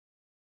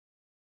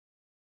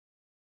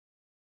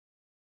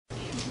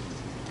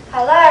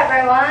Hello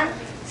everyone.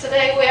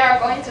 Today we are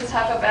going to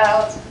talk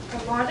about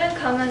a modern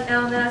common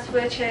illness,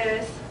 which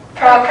is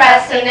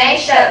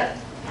procrastination.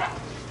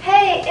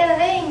 Hey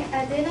Elaine,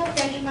 I didn't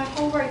finish my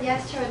homework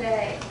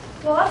yesterday.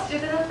 What? You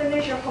didn't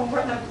finish your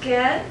homework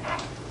again?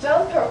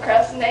 Don't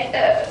procrastinate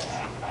it.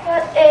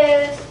 What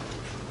is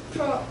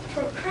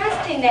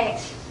procrastinate?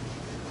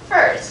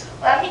 First,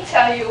 let me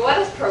tell you what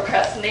is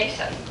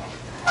procrastination.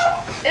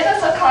 It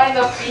is a kind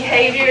of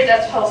behavior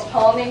that's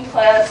postponing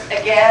plans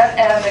again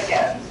and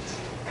again.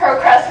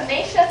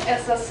 Procrastination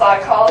is a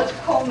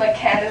psychological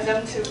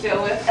mechanism to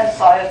deal with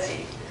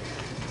anxiety.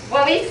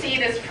 When we see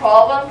this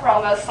problem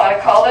from a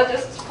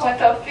psychologist's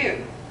point of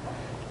view,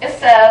 it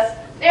says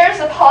there is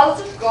a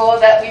positive goal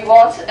that we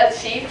want to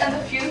achieve in the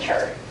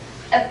future,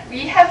 and we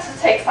have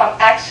to take some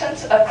action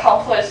to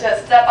accomplish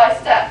it step by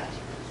step.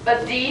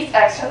 But these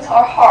actions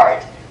are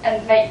hard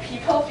and make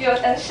people feel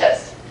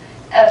anxious,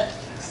 and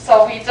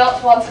so we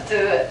don't want to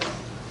do it.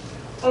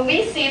 When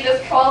we see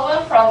this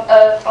problem from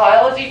a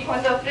biology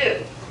point of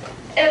view,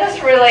 it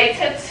is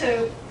related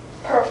to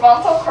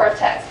prefrontal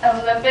cortex and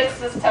limbic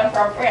system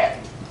from brain.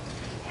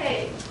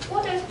 Hey,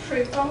 what is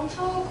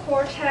prefrontal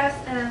cortex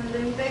and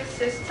limbic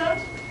system?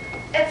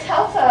 It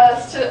helps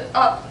us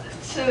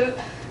to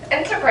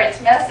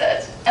integrate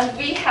message, and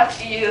we have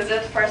to use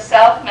it for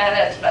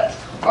self-management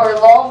or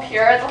long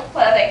period of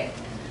planning.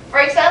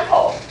 For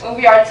example, when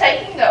we are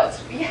taking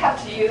notes, we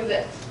have to use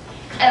it,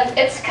 and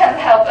it can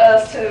help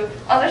us to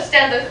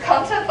understand the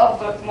content of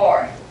the book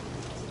more.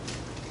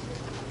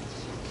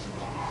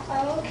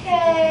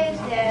 Okay,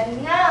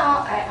 then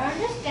now I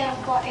understand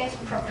what is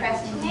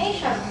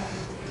procrastination.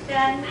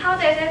 Then how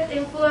does it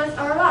influence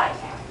our life?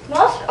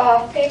 Most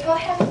of people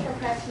have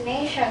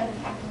procrastination.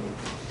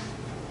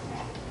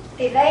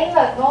 Delaying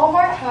the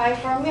normal time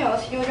for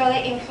meals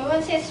usually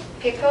influences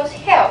people's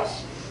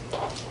health.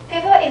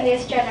 People in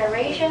these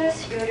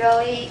generations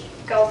usually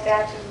go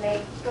bed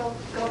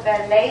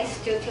late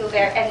due to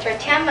their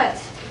entertainment.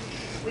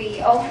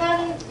 We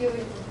often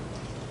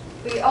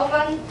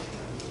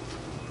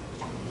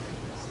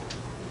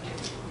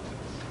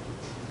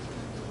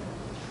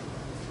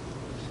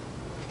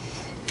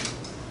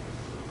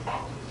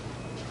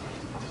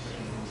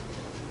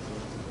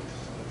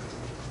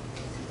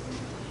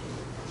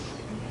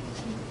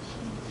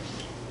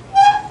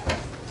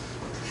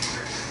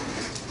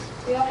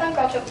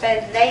go to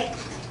bed late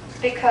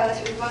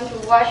because we want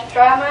to watch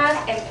dramas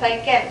and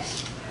play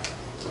games.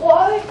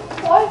 Why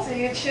do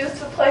you choose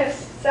to play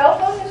cell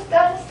phone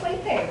instead of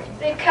sleeping?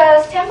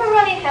 Because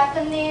temporary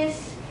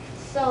happiness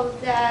so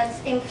that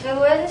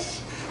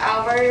influence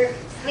our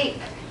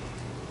sleep.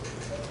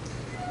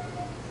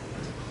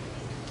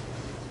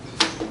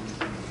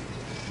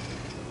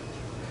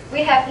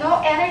 We have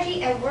no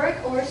energy at work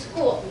or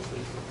school.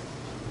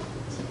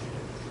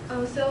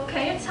 So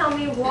can you tell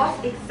me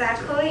what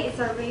exactly is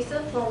the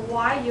reason for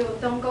why you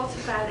don't go to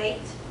bed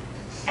late?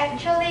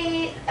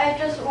 Actually, I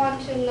just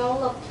want to know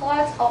the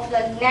plot of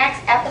the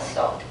next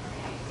episode.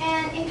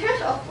 And in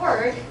terms of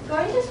work,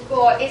 going to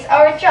school is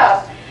our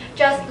job,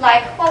 just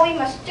like what we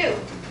must do.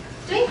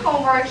 Doing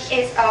homework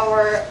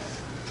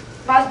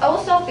must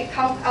also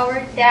become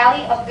our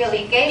daily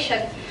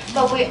obligation,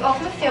 but we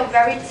often feel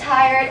very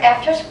tired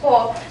after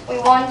school. We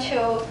want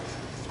to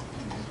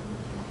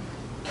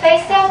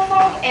play cell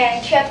phone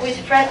and chat with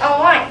friends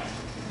online.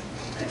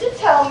 Could you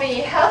tell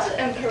me how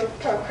to improve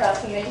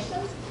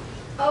procrastination?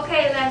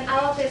 Okay, then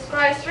I'll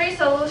describe 3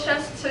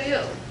 solutions to you.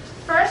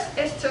 First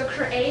is to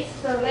create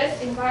the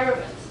list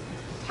environment.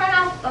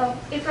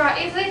 If you are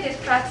easily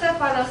distracted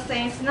by the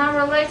things not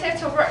related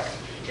to work,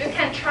 you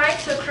can try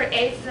to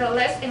create the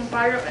list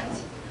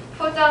environment.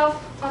 Turn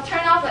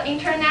off the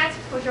internet,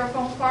 put your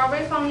phone far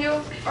away from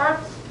you, or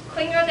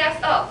clean your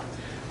desk up.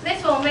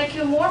 This will make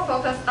you more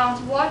focused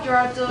on what you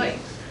are doing.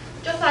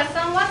 Just like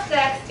someone's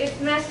desk is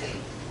messy.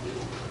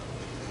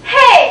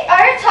 Hey,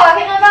 are you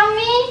talking about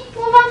me?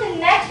 Move on to the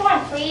next one,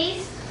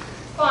 please.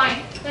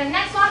 Fine. The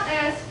next one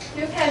is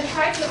you can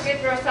try to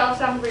give yourself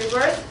some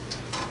rewards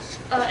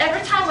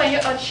every time when you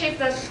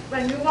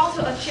want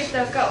to achieve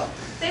the goal.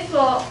 This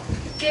will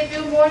give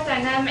you more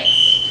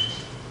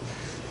dynamics.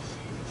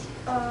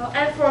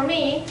 And for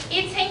me,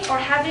 eating or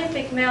having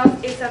big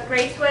meals is a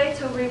great way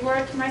to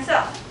reward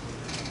myself.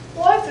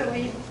 Why do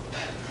we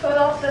put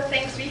off the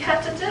things we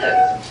have to do?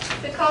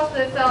 Because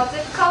we feel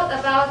difficult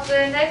about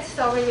doing it,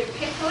 so we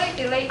repeatedly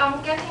delay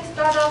on getting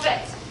started of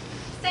it.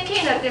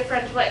 Thinking in a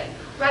different way,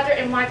 whether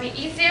it might be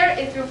easier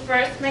if you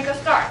first make a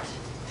start.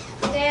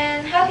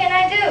 Then how can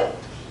I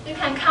do? You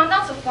can count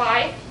down to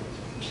 5.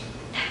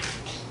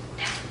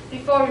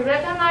 Before you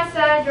recognize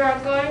that you are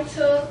going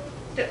to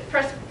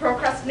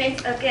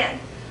procrastinate again.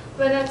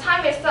 When the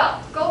time is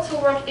up, go to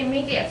work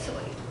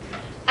immediately.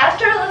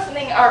 After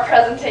listening our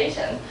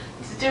presentation,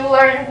 did you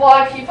learn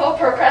why people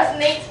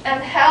procrastinate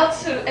and how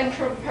to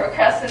improve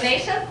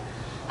procrastination?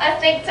 I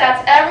think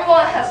that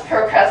everyone has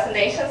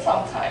procrastination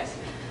sometimes.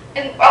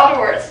 In other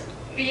words,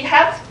 we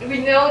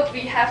know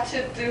we have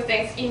to do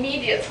things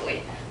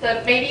immediately,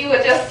 but maybe we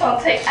just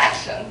don't take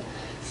action.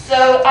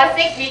 So I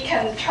think we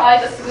can try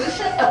the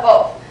solution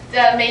above.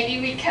 then maybe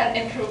we can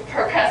improve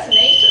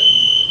procrastination.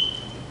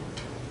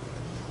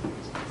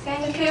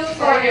 Thank you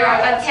For your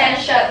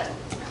attention.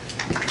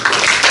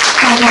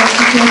 大家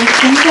谢谢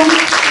先生。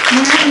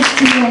Now is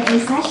Q&A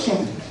session.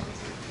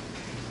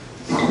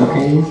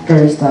 Okay,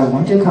 first I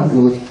want to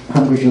congratulate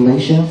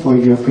for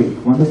your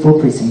wonderful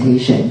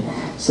presentation.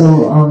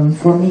 So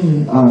for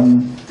me,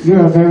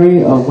 you're a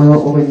very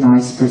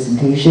well-organized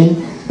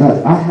presentation,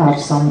 but I have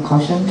some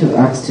question to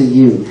ask to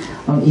you.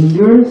 In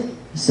your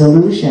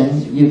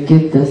solution, you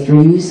give the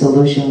 3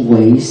 solution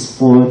ways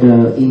for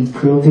the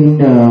improving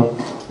the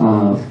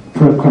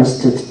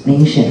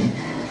procrastination.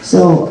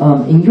 So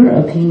in your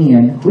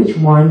opinion, which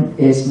one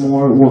is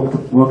more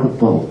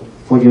workable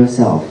for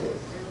yourself?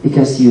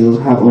 Because you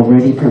have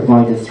already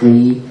provided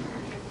 3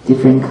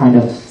 different kind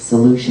of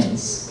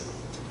solutions.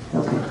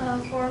 Okay.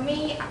 For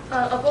me,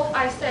 above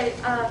I said,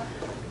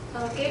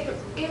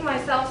 give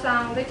myself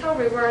some little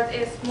reward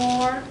is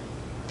more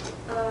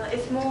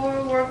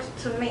work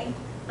to me.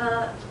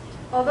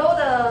 Although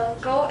the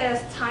goal is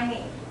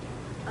tiny,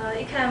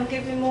 it can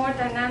give you more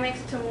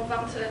dynamics to move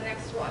on to the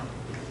next one.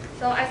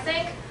 So I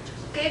think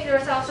give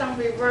yourself some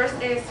rewards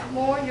is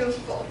more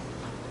useful.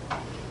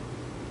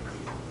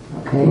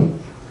 Okay.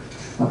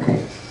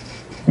 Okay.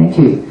 Thank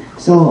you.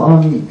 So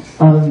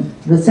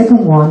the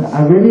second one,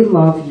 I really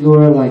love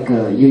your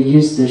you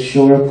use the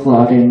short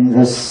plot and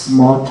a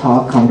small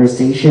talk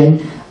conversation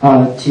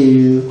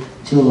to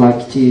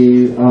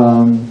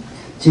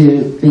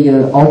be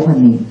an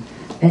opening.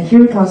 And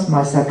here comes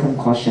my second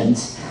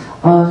questions.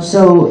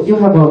 So you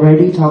have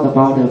already talked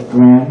about the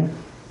brain,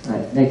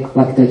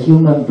 like the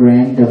human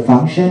brain, the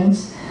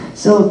functions.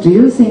 So do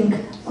you think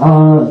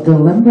the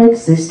limbic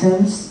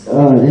systems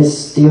is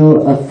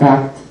still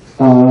affect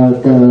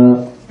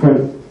the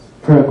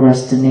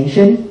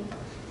procrastination?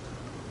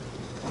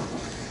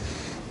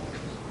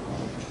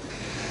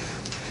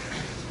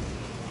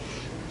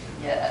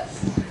 Yes.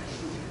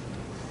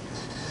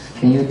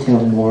 Can you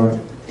tell more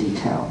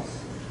details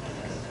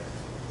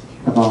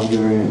about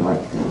your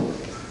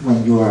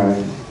when you are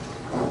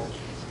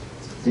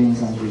doing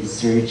some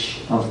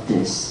research of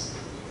this?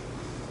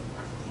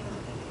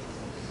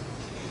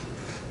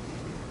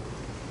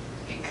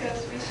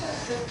 Because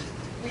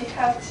we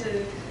have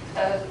to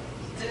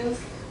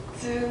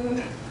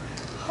do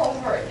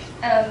homework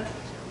and.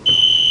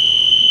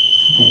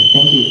 Okay,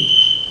 thank you.